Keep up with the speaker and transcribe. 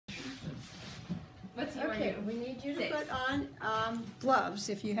Okay, we need you to put on gloves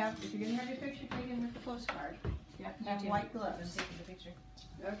if you're gonna have your picture taken with the postcard. You have to have white gloves.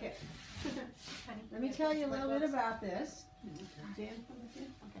 Okay. Let me tell you a little bit about this. Dan,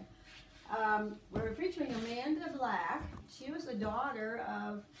 okay. We're featuring Amanda Black. She was the daughter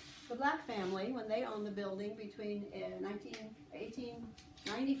of the Black family when they owned the building between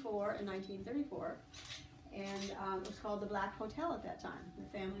 1894 and 1934. And it was called the Black Hotel at that time. The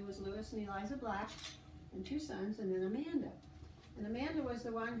family was Louis and Eliza Black and 2 sons, and then Amanda. And Amanda was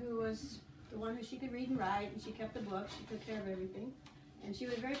the one who she could read and write, and she kept the books, she took care of everything. And she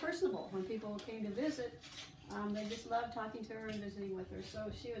was very personable. When people came to visit, they just loved talking to her and visiting with her.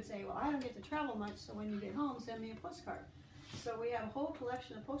 So she would say, well, I don't get to travel much, so when you get home, send me a postcard. So we have a whole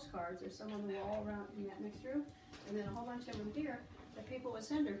collection of postcards. There's some on the wall around in that next room, and then a whole bunch of them here that people would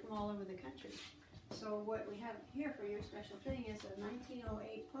send her from all over the country. So what we have here for your special thing is a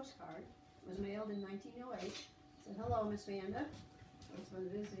 1908 postcard. It was mailed in 1908. It said, hello, Miss Amanda. I was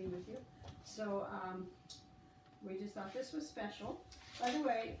visiting with you. So we just thought this was special. By the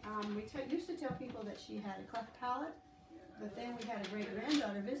way, we used to tell people that she had a cleft palate, but then we had a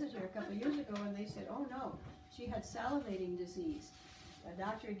great-granddaughter visit here a couple of years ago, and they said, oh no, she had salivating disease. The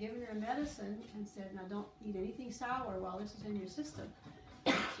doctor had given her a medicine and said, now don't eat anything sour while this is in your system.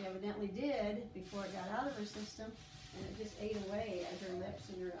 She evidently did before it got out of her system, and it just ate away at her lips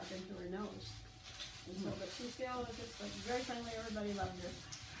and up into her nose. And so, but she still was just like very friendly. Everybody loved her.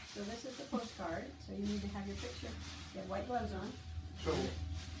 So this is the postcard. So you need to have your picture. You have white gloves on. So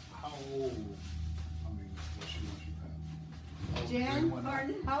how old? I mean, was she when she passed? Jan,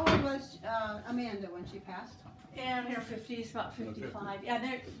 pardon? How old was Amanda when she passed? Yeah, in her 50s, about 55. Yeah,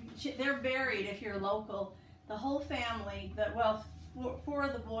 they're buried if you're local. The whole family, four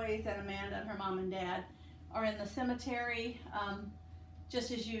of the boys and Amanda and her mom and dad are in the cemetery.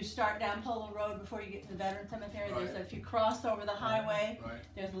 Just as you start down Polo Road before you get to the Veteran Cemetery, if you cross over the highway,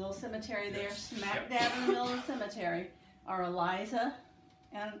 there's a little cemetery there. Smack dab in the middle of the cemetery are Eliza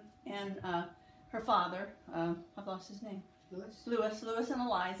and her father. I've lost his name. Louis and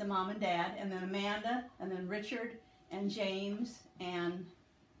Eliza, mom and dad, and then Amanda, and then Richard and James, and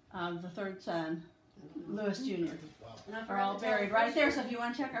the third son, Louis Jr. are all buried right there. So if you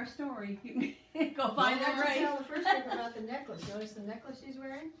want to check our story, you can go find their grave. Tell the first thing about the necklace. Notice the necklace she's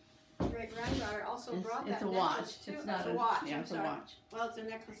wearing? Great-granddaughter also brought that necklace too. It's not a watch. Yeah, it's a watch. Well, it's a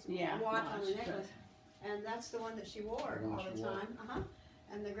necklace. Yeah, a watch on the necklace. And that's the one that she wore all the time.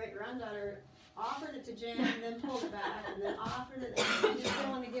 And the great-granddaughter offered it to Jan and then pulled it back and then offered it and she just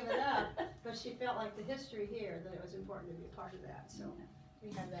didn't want to give it up. But she felt like the history here that it was important to be a part of that. So we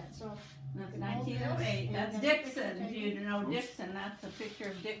have that. So that's 1908. That's Dixon. If you know Dixon, that's a picture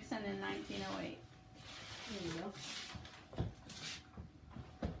of Dixon in 1908. There you go.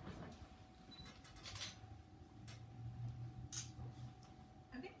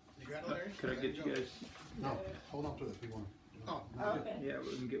 Okay. You got it, Larry? Could I get you guys? No, hold on to it if you want. Oh, okay. Yeah,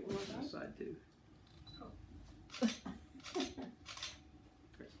 we can get one on the side too.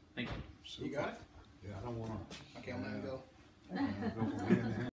 Thank you. You got it? Yeah, I don't want to. Okay, I'm letting go.